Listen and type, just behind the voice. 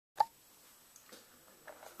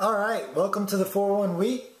Alright, welcome to the 4-1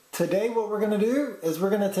 week. Today what we're going to do is we're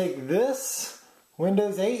going to take this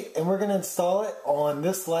Windows 8 and we're going to install it on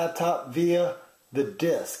this laptop via the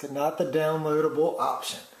disk, not the downloadable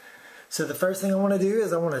option. So the first thing I want to do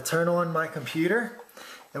is I want to turn on my computer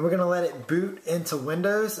and we're going to let it boot into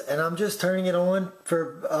Windows, and I'm just turning it on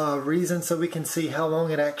for a reason so we can see how long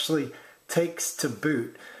it actually takes to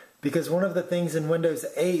boot. Because one of the things in Windows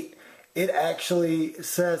 8, it actually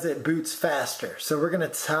says it boots faster. So we're going to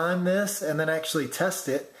time this and then actually test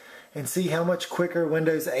it and see how much quicker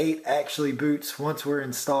Windows 8 actually boots once we're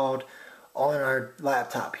installed on our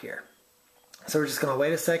laptop here. So we're just going to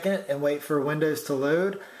wait a second and wait for Windows to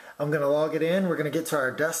load. I'm going to log it in. We're going to get to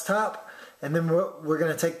our desktop, and then we're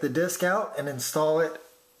going to take the disk out and install it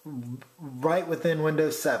right within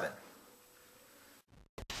Windows 7.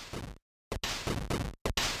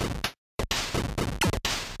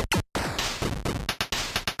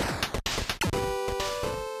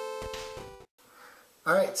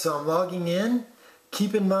 Alright, so I'm logging in.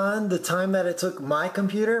 Keep in mind the time that it took my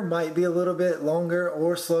computer might be a little bit longer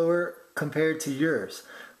or slower compared to yours.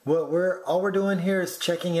 All we're doing here is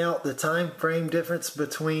checking out the time frame difference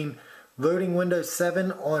between loading Windows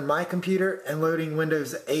 7 on my computer and loading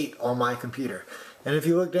Windows 8 on my computer. And if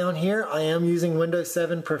you look down here, I am using Windows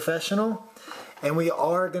 7 Professional, and we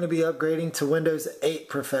are going to be upgrading to Windows 8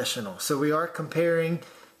 Professional. So we are comparing,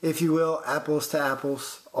 if you will, apples to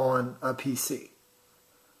apples on a PC.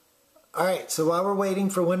 Alright, so while we're waiting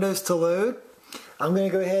for Windows to load, I'm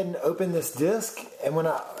going to go ahead and open this disk, and when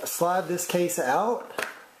I slide this case out,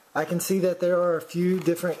 I can see that there are a few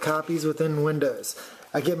different copies within Windows.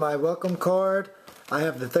 I get my welcome card, I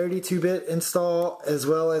have the 32-bit install as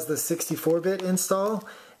well as the 64-bit install,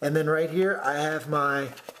 and then right here I have my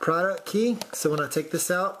product key. So when I take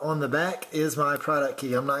this out, on the back is my product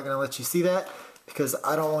key. I'm not going to let you see that because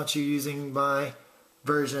I don't want you using my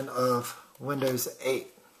version of Windows 8.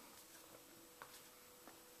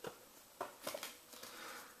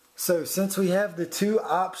 So since we have the two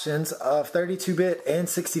options of 32-bit and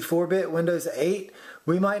 64-bit Windows 8,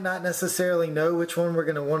 we might not necessarily know which one we're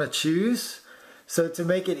going to want to choose. So to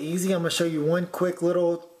make it easy, I'm going to show you one quick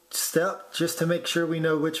little step just to make sure we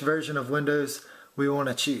know which version of Windows we want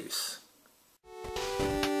to choose.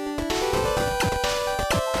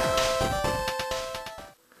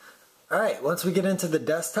 Alright, once we get into the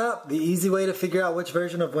desktop, the easy way to figure out which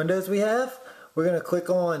version of Windows we have, we're going to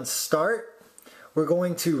click on Start. We're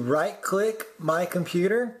going to right click my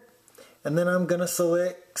computer, and then I'm going to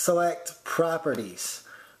select Properties.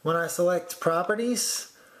 When I select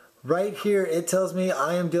Properties, right here it tells me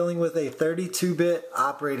I am dealing with a 32-bit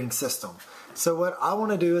operating system. So what I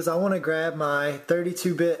want to do is I want to grab my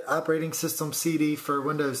 32-bit operating system CD for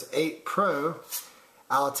Windows 8 Pro.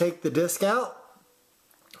 I'll take the disk out.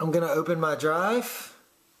 I'm going to open my drive,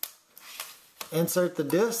 insert the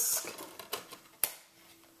disk.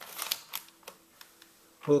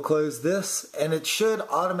 We'll close this, and it should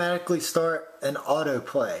automatically start an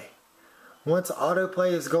autoplay. Once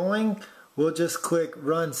autoplay is going, we'll just click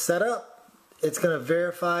Run Setup. It's going to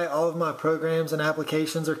verify all of my programs and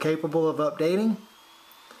applications are capable of updating.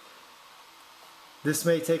 This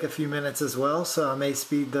may take a few minutes as well, so I may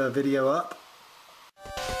speed the video up.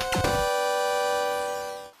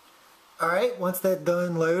 Alright, once that's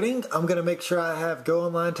done loading, I'm going to make sure I have Go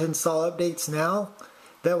Online to install updates now.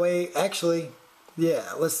 That way, yeah,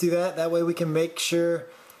 let's do that. That way we can make sure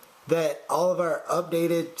that all of our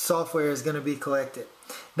updated software is going to be collected.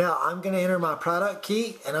 Now I'm going to enter my product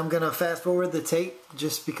key, and I'm going to fast forward the tape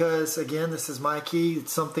just because, again, this is my key.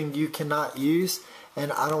 It's something you cannot use,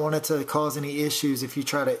 and I don't want it to cause any issues if you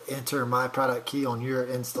try to enter my product key on your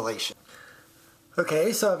installation.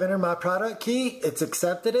 Okay, so I've entered my product key. It's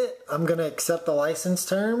accepted it. I'm going to accept the license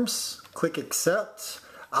terms. Click Accept.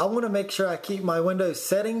 I want to make sure I keep my Windows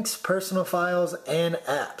settings, personal files, and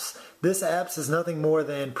apps. This apps is nothing more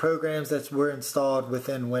than programs that were installed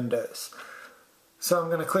within Windows. So I'm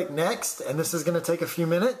going to click Next, and this is going to take a few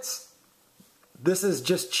minutes. This is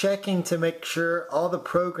just checking to make sure all the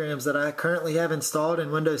programs that I currently have installed in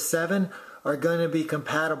Windows 7 are going to be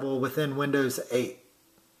compatible within Windows 8.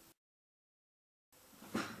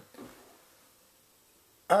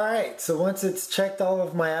 Alright, so once it's checked all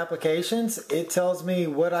of my applications, it tells me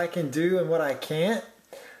what I can do and what I can't.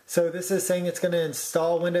 So this is saying it's going to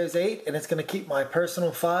install Windows 8, and it's going to keep my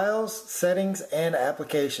personal files, settings, and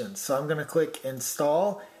applications. So I'm going to click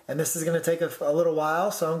Install, and this is going to take a little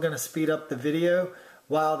while, so I'm going to speed up the video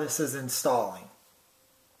while this is installing.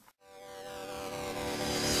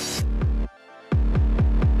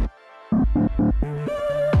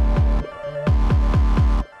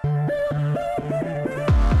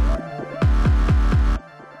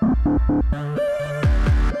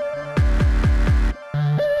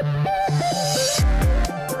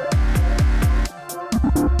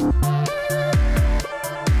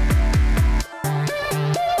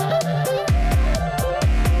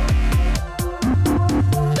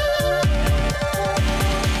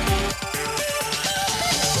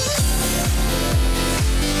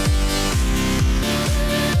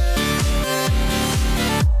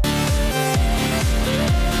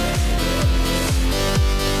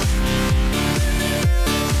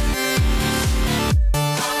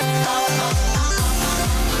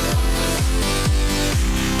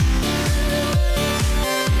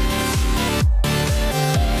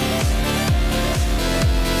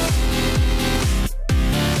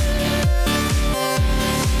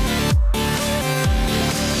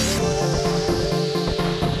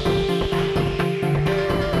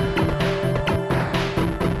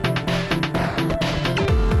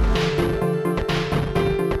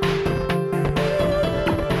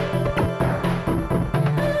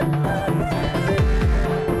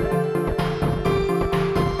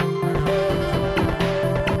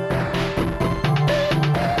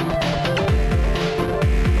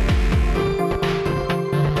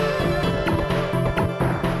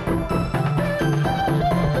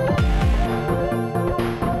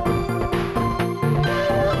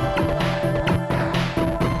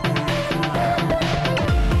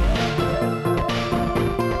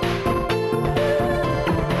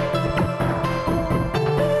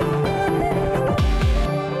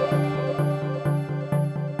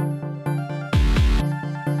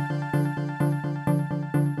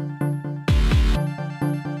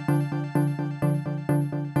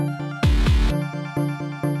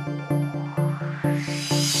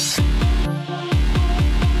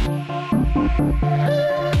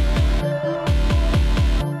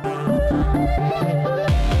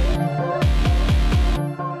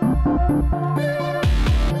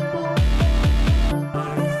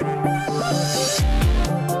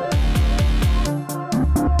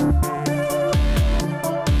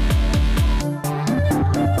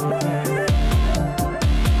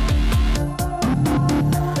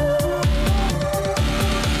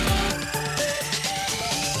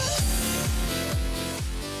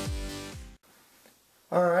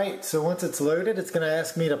 so once it's loaded, it's going to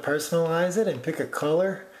ask me to personalize it and pick a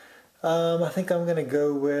color. I think I'm going to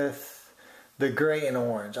go with the gray and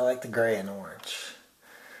orange. I like the gray and orange.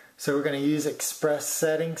 So we're going to use express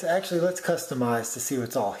settings. Actually, let's customize to see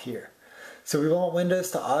what's all here. So we want Windows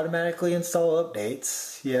to automatically install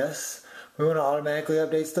updates. Yes. We want to automatically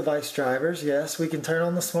update device drivers. Yes. We can turn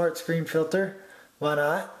on the smart screen filter. Why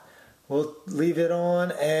not? We'll leave it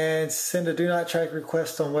on and send a do not track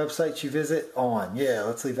request on websites you visit on. Yeah,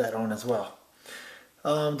 let's leave that on as well.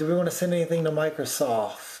 Do we want to send anything to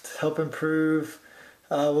Microsoft? Help improve.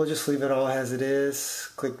 We'll just leave it all as it is.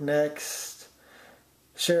 Click next.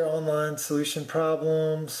 Share online solution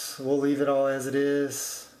problems. We'll leave it all as it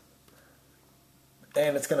is.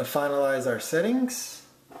 And it's going to finalize our settings.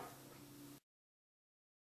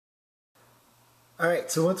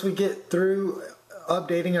 Alright, so once we get through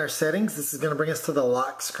updating our settings, this is going to bring us to the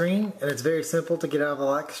lock screen, and it's very simple to get out of the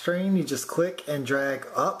lock screen. You just click and drag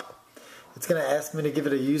up. It's going to ask me to give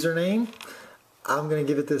it a username. I'm going to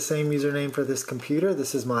give it the same username for this computer.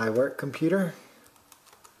 This is my work computer.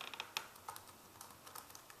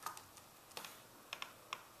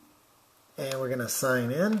 And we're going to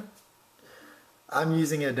sign in. I'm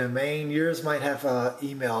using a domain. Yours might have an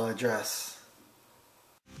email address.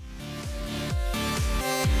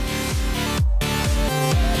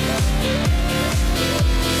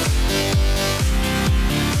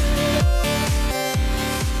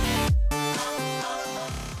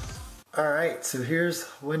 Alright, so here's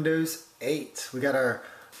Windows 8. We got our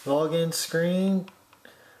login screen.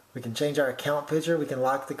 We can change our account picture. We can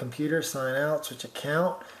lock the computer, sign out, switch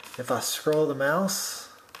account. If I scroll the mouse,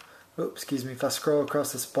 if I scroll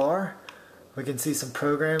across this bar, we can see some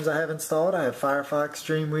programs I have installed. I have Firefox,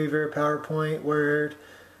 Dreamweaver, PowerPoint, Word,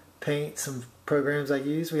 Paint, some programs I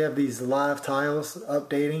use. We have these live tiles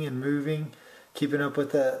updating and moving, keeping up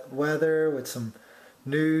with the weather, with some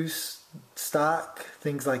news, stock,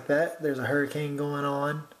 things like that. There's a hurricane going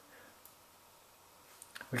on.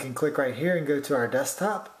 We can click right here and go to our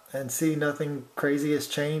desktop and see nothing crazy has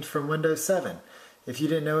changed from Windows 7. If you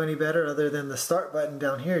didn't know any better other than the start button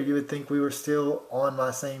down here, you would think we were still on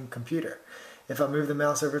my same computer. If I move the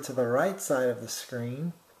mouse over to the right side of the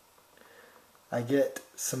screen, I get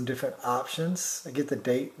some different options. I get the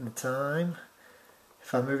date and the time.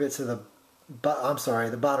 If I move it to the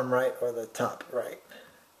bottom right or the top right.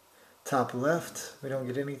 Top left, we don't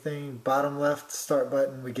get anything. Bottom left, start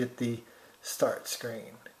button, we get the start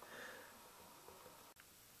screen.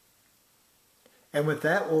 And with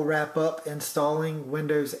that, we'll wrap up installing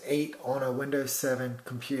Windows 8 on a Windows 7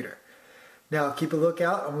 computer. Now keep a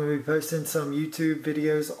lookout. I'm going to be posting some YouTube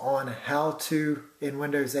videos on how to, in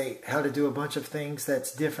Windows 8, how to do a bunch of things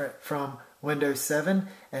that's different from Windows 7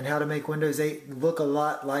 and how to make Windows 8 look a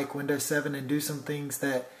lot like Windows 7 and do some things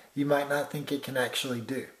that you might not think it can actually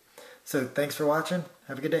do. So thanks for watching.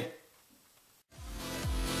 Have a good day.